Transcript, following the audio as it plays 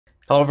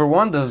Hello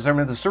everyone, this is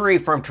Armin the Suri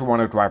from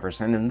Toronto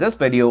Drivers, and in this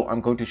video I'm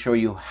going to show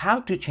you how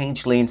to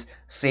change lanes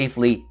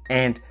safely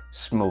and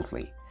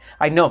smoothly.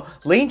 I know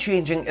lane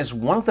changing is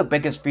one of the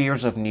biggest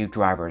fears of new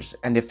drivers,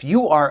 and if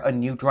you are a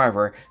new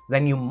driver,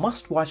 then you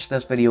must watch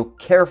this video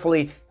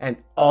carefully and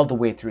all the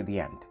way through the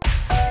end.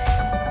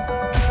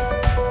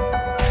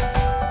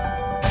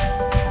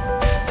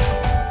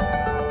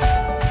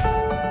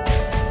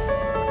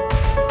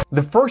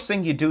 The first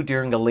thing you do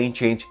during a lane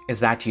change is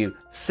that you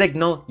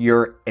signal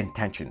your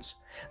intentions.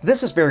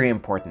 This is very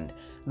important.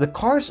 The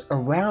cars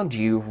around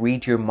you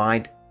read your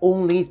mind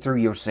only through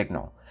your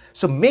signal.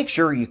 So make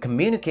sure you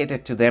communicate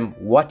it to them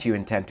what you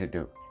intend to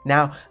do.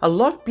 Now, a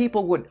lot of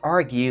people would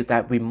argue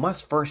that we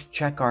must first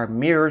check our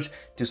mirrors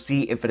to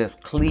see if it is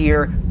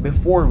clear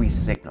before we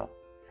signal.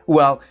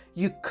 Well,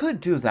 you could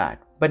do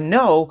that, but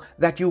know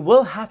that you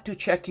will have to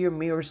check your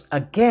mirrors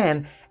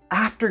again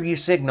after you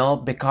signal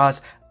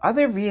because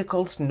other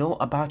vehicles know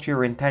about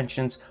your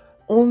intentions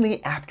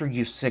only after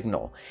you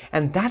signal,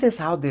 and that is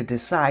how they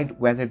decide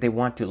whether they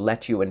want to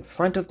let you in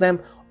front of them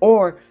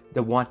or they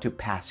want to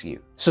pass you.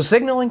 So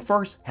signaling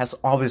first has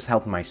always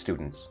helped my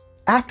students.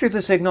 After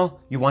the signal,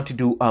 you want to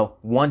do a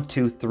 1,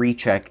 2, 3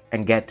 check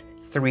and get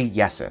 3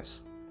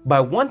 yeses.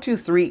 By 1, 2,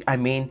 3, I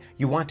mean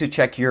you want to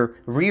check your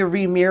rear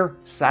view mirror,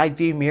 side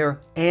view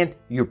mirror, and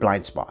your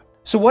blind spot.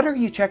 So what are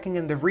you checking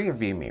in the rear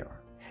view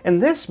mirror? In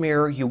this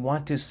mirror, you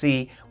want to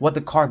see what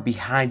the car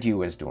behind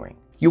you is doing.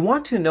 You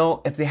want to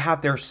know if they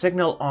have their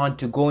signal on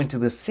to go into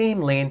the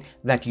same lane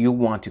that you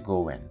want to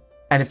go in.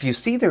 And if you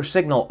see their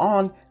signal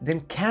on, then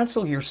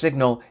cancel your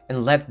signal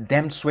and let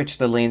them switch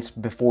the lanes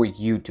before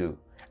you do.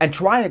 And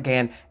try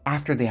again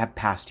after they have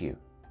passed you.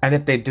 And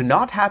if they do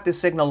not have the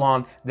signal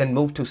on, then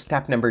move to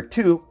step number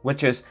 2,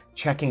 which is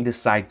checking the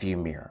side view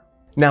mirror.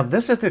 Now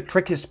this is the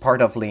trickiest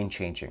part of lane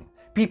changing.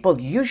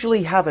 People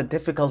usually have a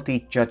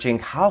difficulty judging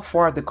how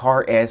far the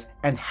car is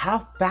and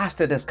how fast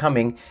it is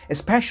coming,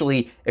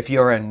 especially if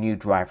you're a new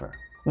driver.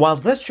 While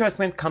this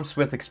judgment comes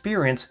with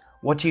experience,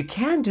 what you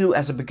can do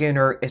as a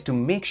beginner is to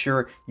make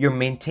sure you're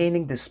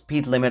maintaining the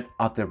speed limit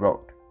of the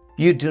road.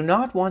 You do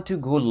not want to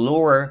go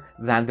lower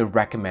than the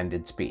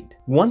recommended speed.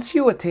 Once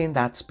you attain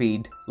that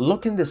speed,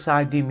 look in the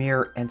side view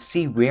mirror and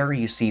see where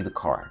you see the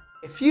car.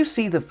 If you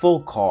see the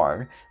full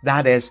car,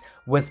 that is,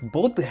 with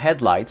both the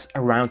headlights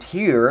around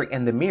here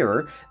in the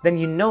mirror, then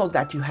you know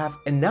that you have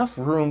enough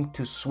room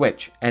to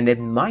switch and it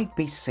might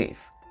be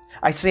safe.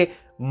 I say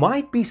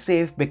might be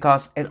safe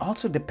because it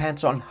also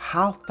depends on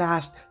how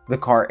fast the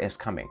car is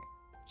coming.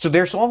 So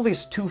there's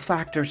always 2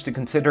 factors to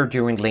consider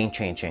during lane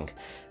changing: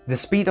 the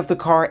speed of the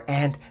car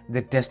and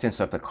the distance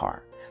of the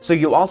car. So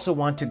you also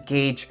want to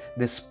gauge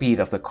the speed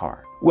of the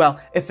car. Well,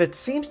 if it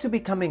seems to be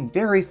coming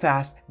very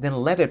fast, then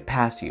let it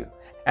pass you.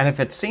 And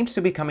if it seems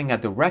to be coming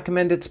at the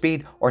recommended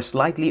speed or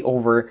slightly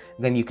over,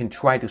 then you can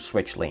try to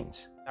switch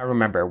lanes. Now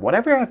remember,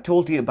 whatever I've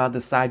told you about the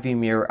side view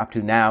mirror up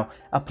to now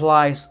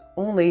applies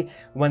only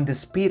when the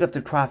speed of the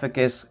traffic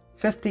is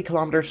 50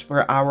 kilometers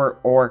per hour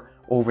or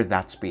over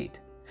that speed.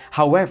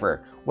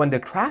 However, when the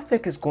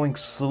traffic is going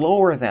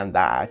slower than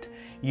that,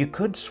 you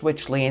could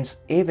switch lanes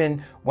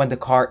even when the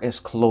car is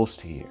close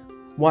to you.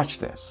 Watch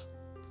this.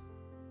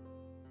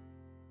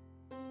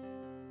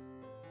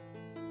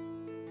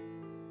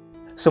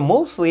 So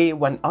mostly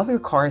when other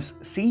cars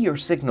see your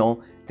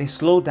signal, they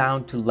slow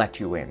down to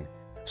let you in.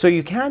 So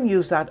you can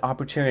use that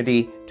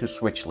opportunity to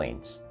switch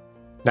lanes.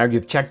 Now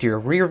you've checked your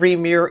rear view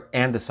mirror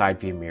and the side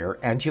view mirror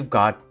and you've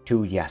got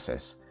 2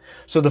 yeses.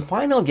 So the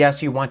final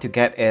yes you want to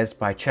get is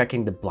by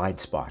checking the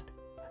blind spot.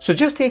 So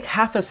just take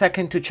half a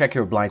second to check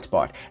your blind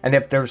spot, and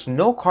if there's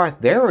no car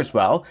there as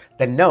well,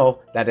 then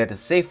know that it is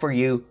safe for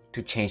you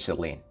to change the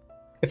lane.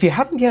 If you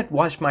haven't yet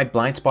watched my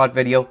blind spot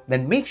video,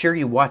 then make sure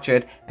you watch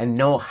it and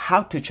know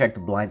how to check the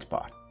blind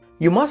spot.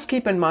 You must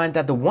keep in mind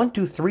that the 1,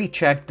 2, 3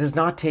 check does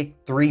not take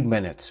 3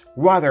 minutes.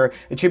 Rather,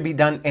 it should be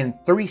done in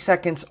 3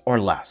 seconds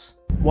or less.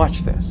 Watch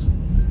this.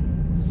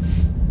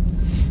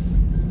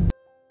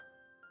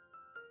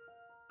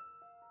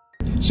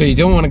 So you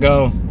don't want to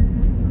go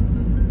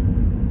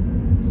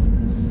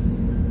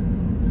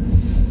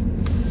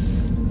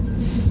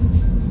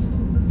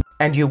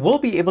And you will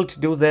be able to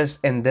do this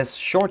in this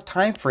short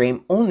time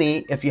frame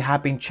only if you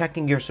have been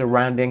checking your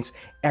surroundings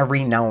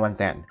every now and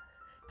then.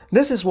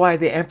 This is why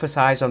they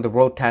emphasize on the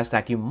road test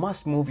that you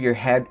must move your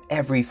head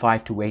every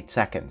 5 to 8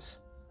 seconds.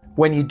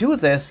 When you do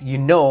this, you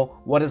know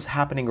what is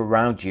happening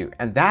around you,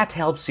 and that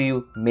helps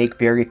you make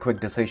very quick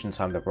decisions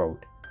on the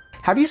road.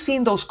 Have you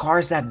seen those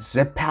cars that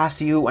zip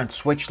past you and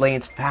switch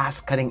lanes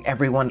fast, cutting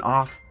everyone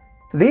off?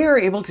 They are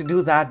able to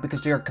do that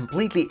because they are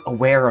completely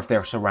aware of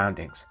their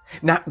surroundings.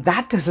 Now,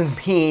 that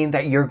doesn't mean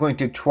that you're going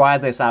to try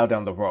this out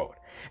on the road.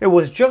 It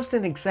was just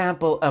an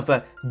example of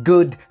a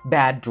good,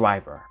 bad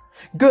driver.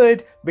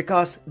 Good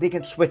because they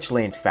can switch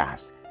lanes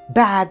fast.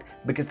 Bad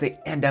because they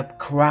end up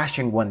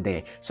crashing one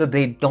day, so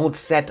they don't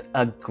set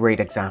a great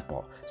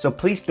example. So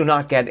please do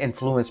not get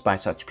influenced by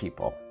such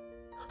people.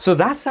 So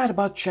that's that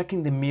about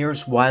checking the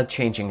mirrors while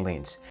changing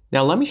lanes.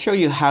 Now let me show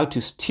you how to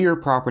steer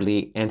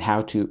properly and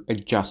how to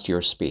adjust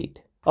your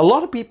speed. A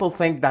lot of people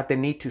think that they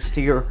need to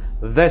steer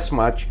this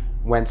much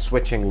when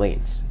switching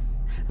lanes.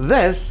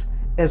 This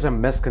is a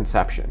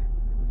misconception.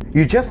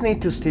 You just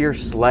need to steer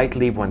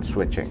slightly when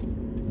switching,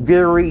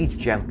 very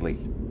gently.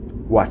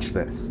 Watch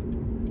this.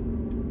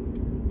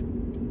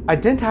 I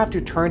didn't have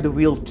to turn the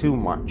wheel too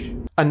much.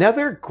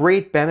 Another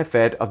great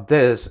benefit of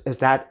this is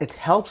that it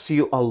helps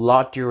you a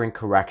lot during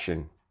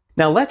correction.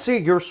 Now let's say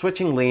you're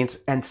switching lanes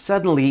and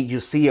suddenly you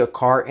see a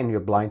car in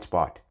your blind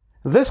spot.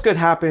 This could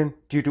happen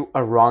due to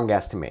a wrong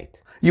estimate.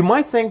 You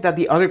might think that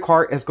the other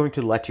car is going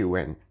to let you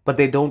in, but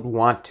they don't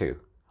want to.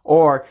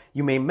 Or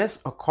you may miss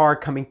a car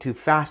coming too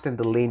fast in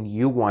the lane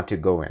you want to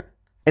go in.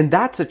 In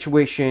that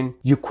situation,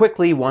 you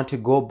quickly want to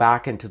go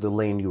back into the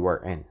lane you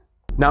were in.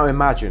 Now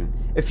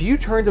imagine, if you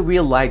turn the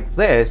wheel like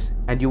this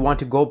and you want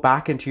to go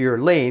back into your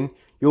lane,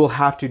 you will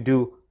have to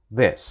do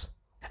this.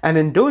 And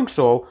in doing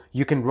so,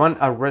 you can run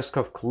a risk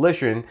of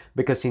collision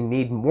because you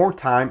need more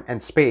time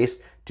and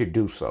space to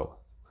do so.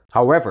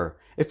 However,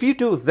 if you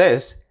do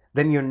this,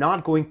 then you're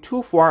not going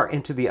too far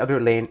into the other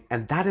lane,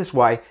 and that is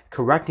why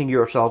correcting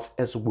yourself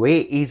is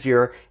way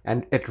easier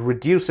and it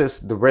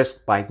reduces the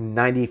risk by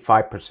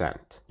 95%.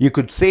 You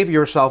could save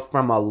yourself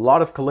from a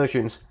lot of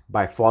collisions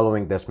by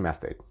following this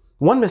method.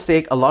 One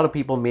mistake a lot of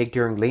people make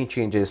during lane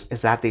changes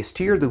is that they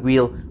steer the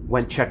wheel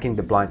when checking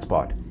the blind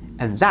spot,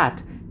 and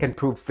that can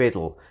prove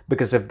fatal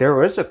because if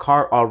there is a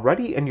car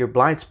already in your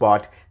blind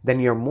spot, then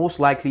you're most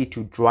likely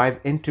to drive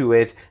into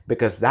it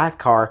because that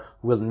car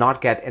will not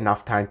get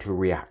enough time to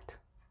react.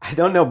 I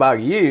don't know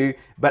about you,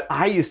 but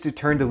I used to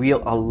turn the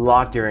wheel a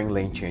lot during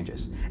lane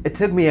changes. It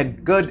took me a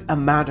good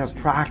amount of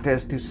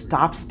practice to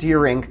stop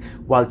steering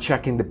while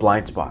checking the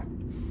blind spot.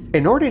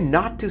 In order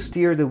not to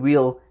steer the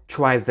wheel,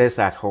 try this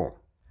at home.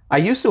 I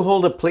used to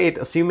hold a plate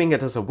assuming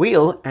it is a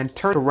wheel and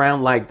turn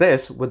around like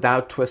this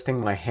without twisting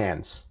my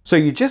hands. So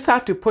you just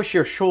have to push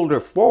your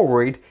shoulder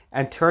forward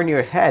and turn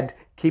your head,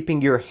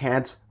 keeping your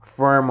hands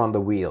firm on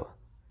the wheel.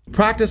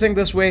 Practicing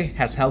this way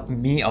has helped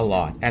me a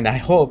lot, and I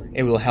hope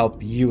it will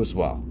help you as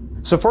well.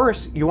 So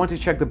first, you want to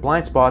check the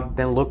blind spot,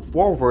 then look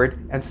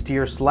forward and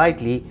steer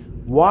slightly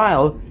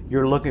while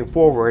you're looking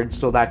forward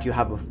so that you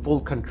have a full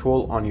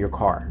control on your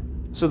car.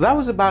 So that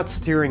was about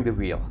steering the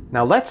wheel.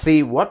 Now let's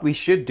see what we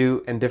should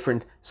do in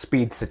different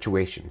speed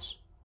situations.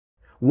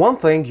 One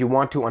thing you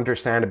want to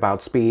understand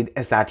about speed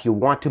is that you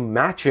want to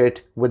match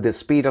it with the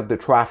speed of the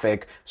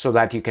traffic so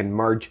that you can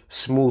merge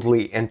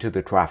smoothly into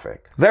the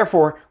traffic.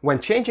 Therefore, when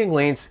changing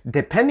lanes,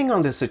 depending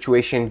on the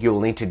situation,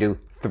 you'll need to do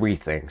three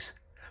things.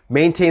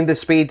 Maintain the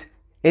speed,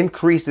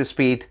 increase the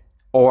speed,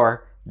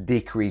 or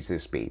decrease the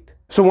speed.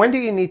 So when do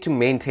you need to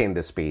maintain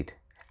the speed?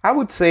 I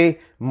would say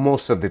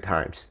most of the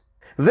times.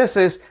 This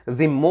is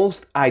the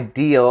most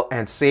ideal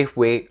and safe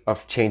way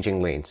of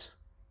changing lanes.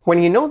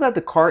 When you know that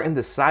the car in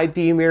the side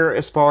view mirror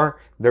is far,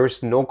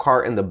 there's no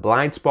car in the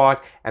blind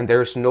spot, and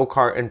there's no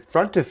car in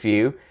front of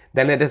you,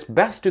 then it is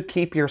best to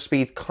keep your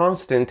speed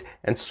constant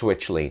and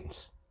switch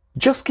lanes.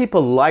 Just keep a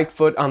light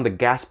foot on the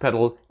gas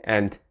pedal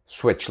and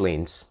switch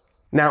lanes.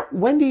 Now,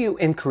 when do you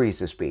increase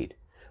the speed?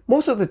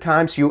 Most of the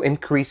times you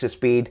increase the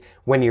speed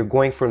when you're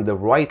going from the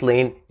right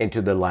lane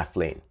into the left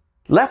lane.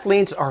 Left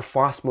lanes are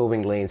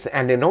fast-moving lanes,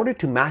 and in order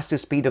to match the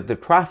speed of the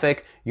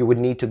traffic, you would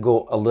need to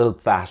go a little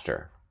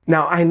faster.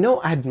 Now, I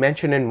know I had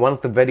mentioned in one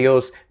of the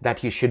videos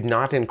that you should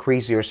not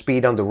increase your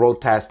speed on the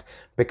road test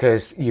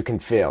because you can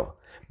fail.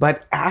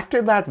 But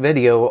after that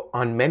video,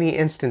 on many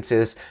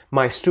instances,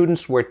 my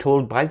students were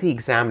told by the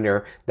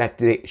examiner that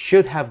they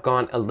should have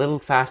gone a little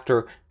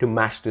faster to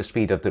match the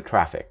speed of the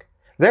traffic.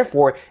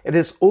 Therefore, it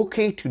is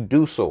okay to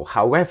do so.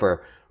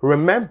 However,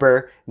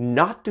 remember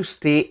not to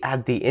stay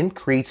at the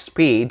increased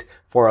speed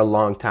for a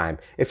long time.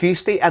 If you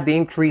stay at the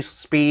increased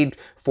speed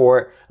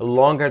for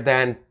longer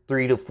than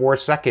 3 to 4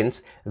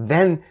 seconds,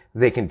 then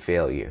they can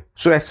fail you.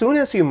 So as soon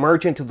as you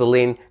merge into the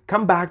lane,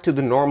 come back to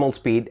the normal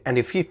speed, and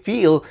if you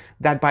feel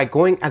that by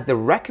going at the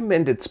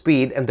recommended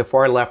speed in the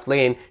far left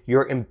lane,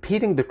 you're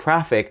impeding the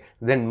traffic,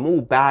 then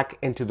move back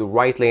into the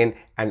right lane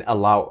and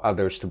allow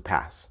others to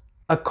pass.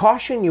 A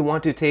caution you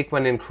want to take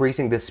when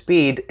increasing the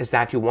speed is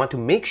that you want to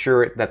make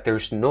sure that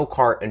there's no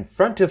car in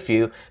front of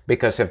you,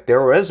 because if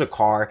there is a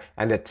car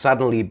and it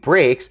suddenly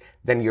brakes,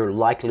 then you're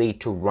likely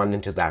to run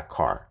into that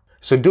car.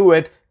 So do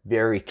it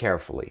very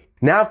carefully.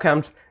 Now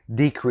comes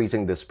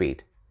decreasing the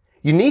speed.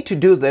 You need to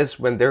do this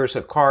when there's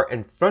a car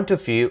in front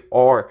of you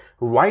or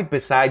right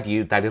beside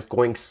you that is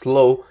going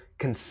slow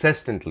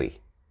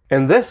consistently.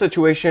 In this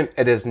situation,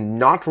 it is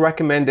not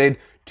recommended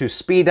to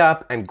speed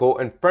up and go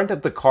in front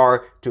of the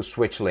car to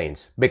switch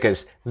lanes,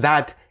 because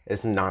that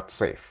is not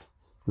safe.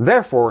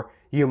 Therefore,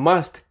 you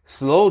must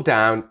slow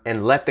down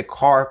and let the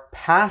car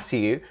pass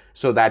you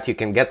so that you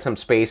can get some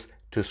space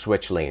to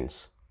switch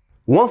lanes.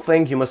 One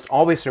thing you must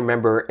always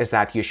remember is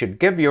that you should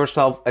give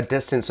yourself a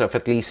distance of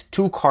at least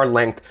 2 car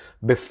lengths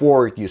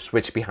before you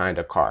switch behind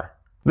a car.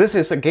 This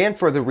is again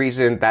for the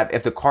reason that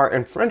if the car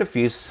in front of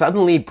you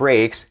suddenly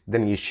brakes,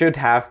 then you should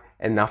have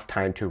enough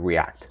time to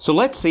react. So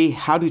let's see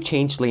how to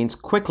change lanes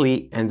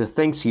quickly and the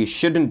things you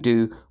shouldn't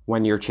do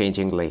when you're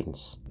changing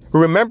lanes.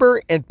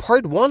 Remember, in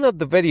part 1 of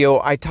the video,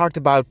 I talked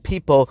about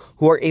people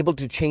who are able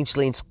to change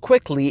lanes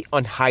quickly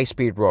on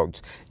high-speed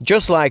roads,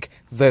 just like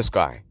this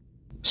guy.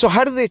 So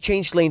how do they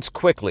change lanes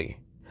quickly?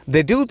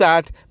 They do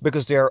that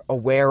because they're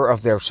aware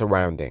of their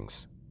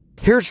surroundings.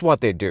 Here's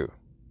what they do.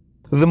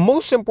 The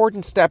most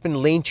important step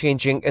in lane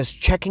changing is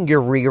checking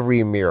your rear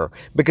view mirror,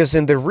 because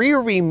in the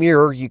rear view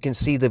mirror you can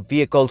see the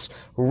vehicles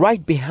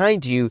right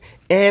behind you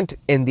and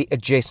in the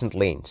adjacent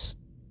lanes.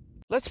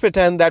 Let's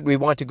pretend that we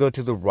want to go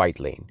to the right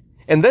lane.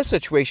 In this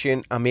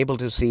situation, I'm able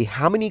to see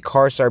how many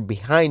cars are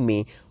behind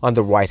me on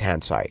the right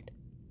hand side.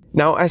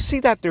 Now I see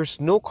that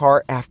there's no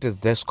car after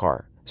this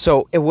car,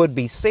 so it would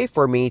be safe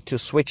for me to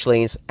switch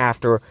lanes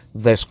after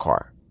this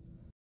car.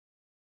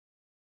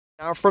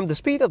 Now, from the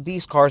speed of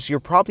these cars,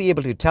 you're probably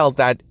able to tell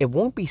that it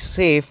won't be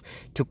safe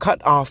to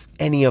cut off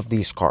any of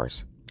these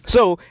cars.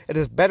 So it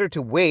is better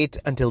to wait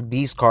until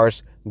these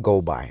cars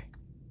go by.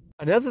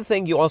 Another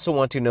thing you also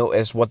want to know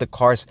is what the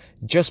cars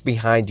just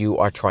behind you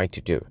are trying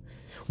to do.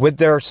 With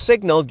their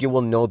signal, you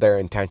will know their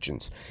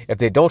intentions. If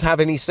they don't have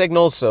any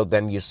signal, so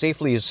then you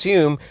safely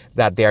assume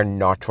that they're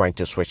not trying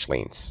to switch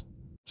lanes.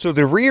 So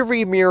the rear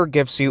view mirror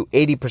gives you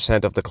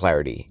 80% of the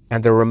clarity,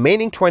 and the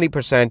remaining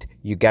 20%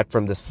 you get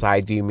from the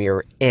side view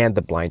mirror and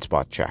the blind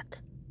spot check.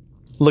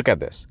 Look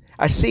at this.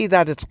 I see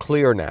that it's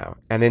clear now,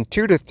 and in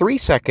 2 to 3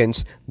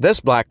 seconds,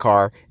 this black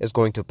car is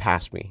going to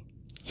pass me.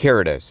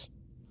 Here it is.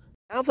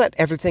 Now that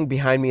everything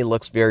behind me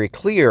looks very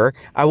clear,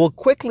 I will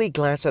quickly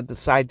glance at the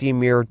side view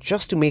mirror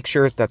just to make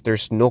sure that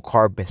there's no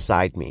car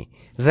beside me.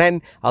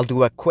 Then I'll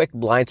do a quick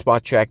blind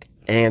spot check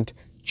and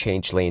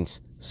change lanes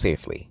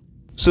safely.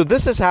 So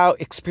this is how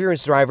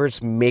experienced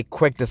drivers make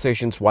quick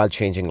decisions while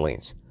changing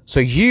lanes. So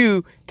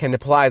you can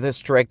apply this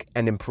trick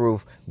and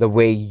improve the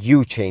way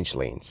you change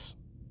lanes.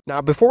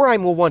 Now, before I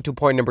move on to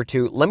point number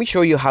 2, let me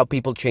show you how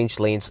people change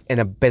lanes in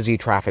a busy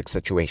traffic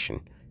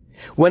situation.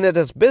 When it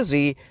is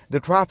busy,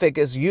 the traffic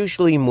is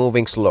usually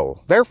moving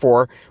slow.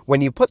 Therefore, when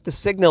you put the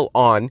signal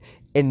on,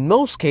 in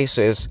most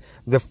cases,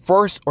 the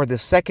first or the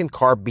second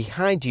car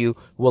behind you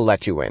will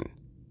let you in.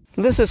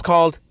 This is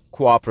called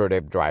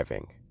cooperative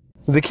driving.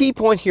 The key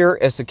point here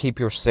is to keep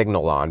your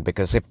signal on,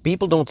 because if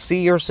people don't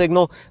see your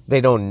signal, they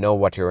don't know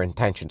what your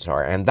intentions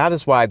are, and that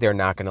is why they're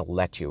not going to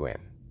let you in.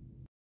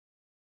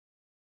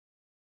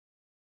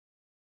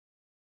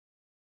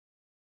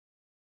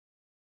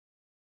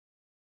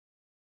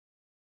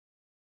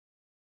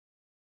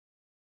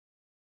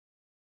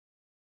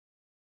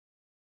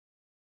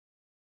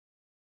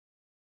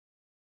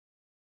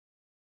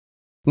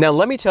 Now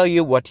let me tell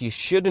you what you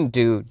shouldn't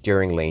do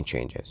during lane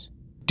changes.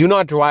 Do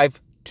not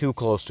drive too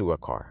close to a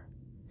car.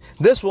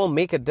 This will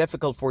make it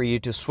difficult for you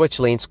to switch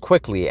lanes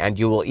quickly, and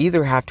you will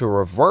either have to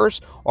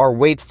reverse or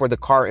wait for the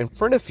car in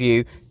front of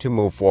you to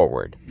move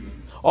forward.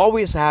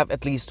 Always have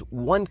at least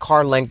 1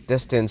 car length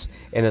distance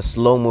in a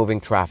slow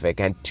moving traffic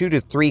and 2 to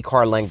 3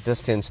 car length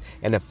distance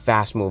in a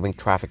fast moving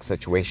traffic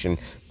situation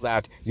so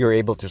that you're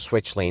able to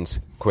switch lanes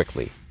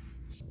quickly.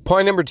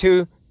 Point number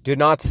 2, do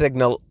not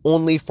signal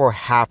only for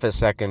half a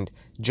second,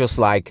 just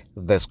like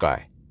this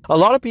guy. A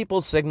lot of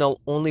people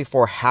signal only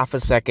for half a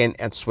second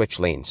and switch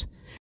lanes.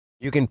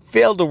 You can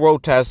fail the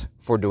road test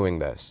for doing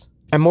this.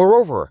 And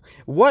moreover,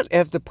 what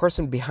if the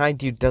person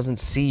behind you doesn't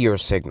see your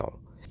signal?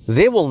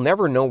 They will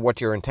never know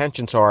what your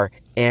intentions are,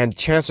 and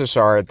chances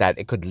are that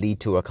it could lead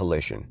to a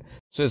collision.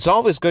 So it's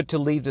always good to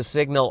leave the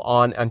signal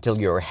on until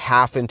you're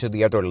half into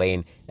the other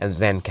lane and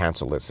then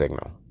cancel the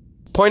signal.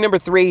 Point number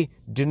 3,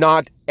 do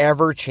not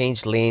ever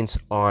change lanes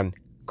on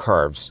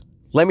curves.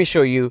 Let me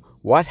show you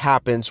what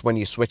happens when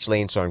you switch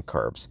lanes on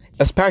curves,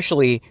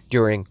 especially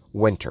during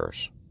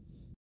winters.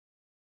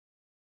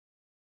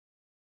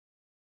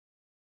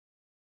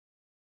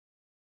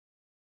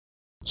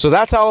 So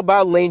that's all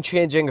about lane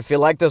changing. If you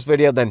like this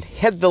video, then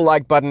hit the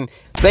like button.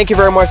 Thank you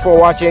very much for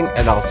watching,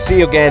 and I'll see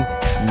you again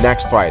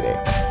next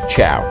Friday.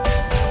 Ciao.